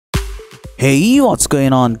Hey, what's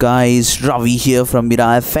going on guys? Ravi here from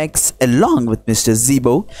MiraFX along with Mr.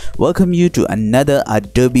 Zebo. Welcome you to another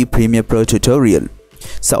Adobe Premiere Pro tutorial.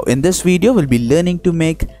 So in this video we'll be learning to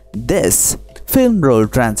make this film roll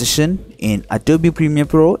transition in Adobe Premiere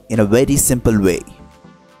Pro in a very simple way.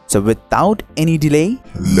 So without any delay,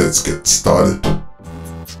 let's get started.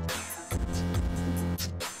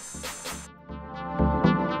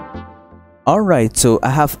 Alright, so I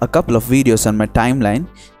have a couple of videos on my timeline.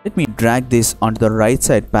 Let me drag this onto the right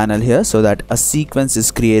side panel here so that a sequence is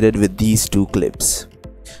created with these two clips.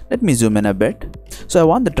 Let me zoom in a bit. So I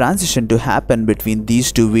want the transition to happen between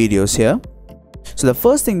these two videos here. So the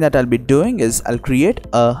first thing that I'll be doing is I'll create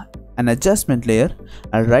an adjustment layer.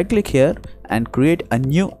 I'll right click here and create a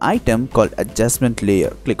new item called adjustment layer.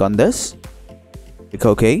 Click on this. Click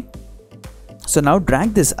OK. So now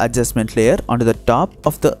drag this adjustment layer onto the top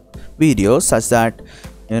of the video such that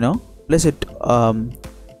place it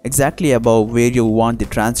exactly above where you want the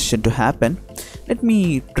transition to happen. Let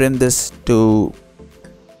me trim this to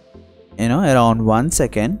around 1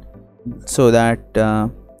 second so that the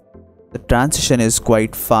transition is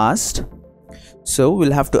quite fast. So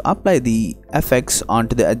we'll have to apply the effects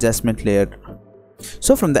onto the adjustment layer.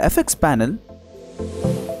 So from the effects panel,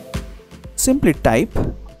 simply type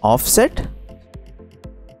offset.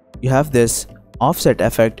 You have this offset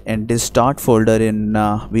effect in distort folder in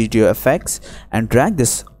video effects and drag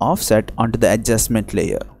this offset onto the adjustment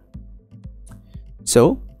layer.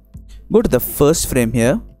 So go to the first frame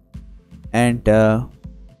here and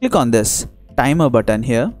click on this timer button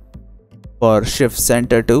here for shift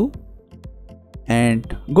center to,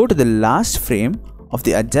 and go to the last frame of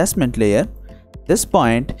the adjustment layer. This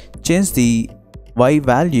point, change the Y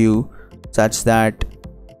value such that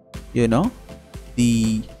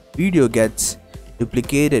the video gets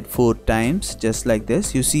duplicated 4 times, just like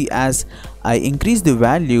this. You see, as I increase the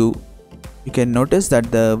value, you can notice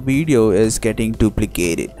that the video is getting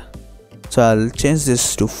duplicated. So I'll change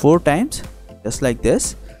this to 4 times, just like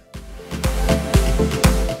this.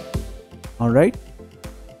 Alright,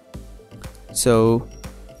 so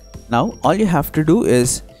now all you have to do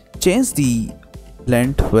is change the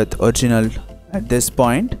blend with original. At this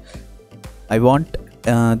point I want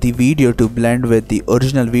the video to blend with the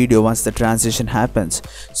original video once the transition happens.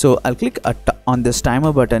 So I'll click on this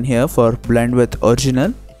timer button here for blend with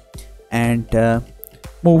original and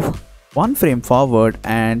move 1 frame forward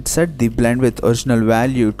and set the blend with original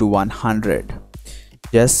value to 100,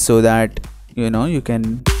 just so that we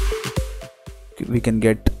can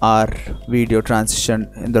get our video transition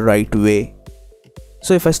in the right way.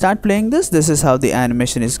 So if I start playing this, this is how the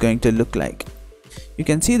animation is going to look like. You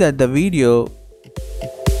can see that the video,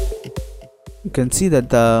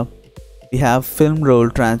 we have film roll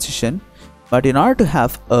transition, but in order to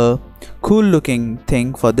have a cool looking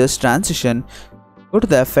thing for this transition, go to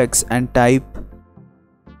the effects and type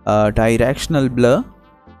directional blur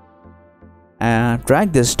and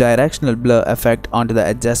drag this directional blur effect onto the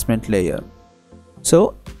adjustment layer.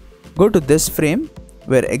 So go to this frame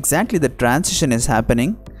where exactly the transition is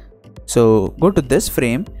happening. So go to this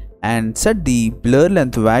frame and set the blur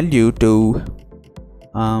length value to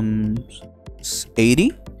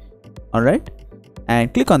 80. Alright,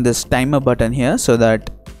 and click on this timer button here so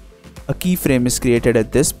that a keyframe is created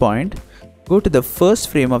at this point. Go to the first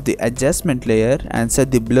frame of the adjustment layer and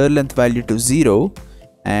set the blur length value to 0,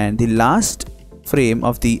 and the last frame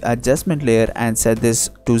of the adjustment layer and set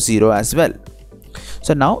this to 0 as well.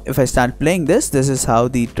 So now if I start playing this, this is how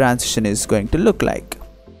the transition is going to look like.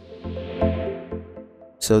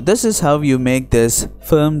 So this is how you make this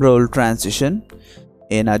film roll transition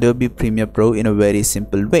in Adobe Premiere Pro in a very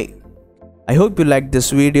simple way. I hope you liked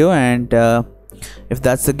this video, and if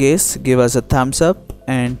that's the case, give us a thumbs up.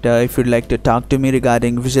 And if you'd like to talk to me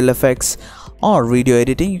regarding visual effects or video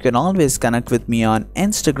editing, you can always connect with me on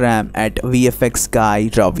Instagram at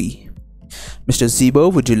VFXGuyRavi. Mr.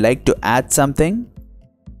 Zebo, would you like to add something?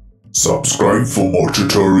 Subscribe for more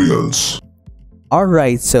tutorials.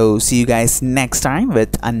 Alright, so see you guys next time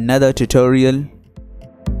with another tutorial.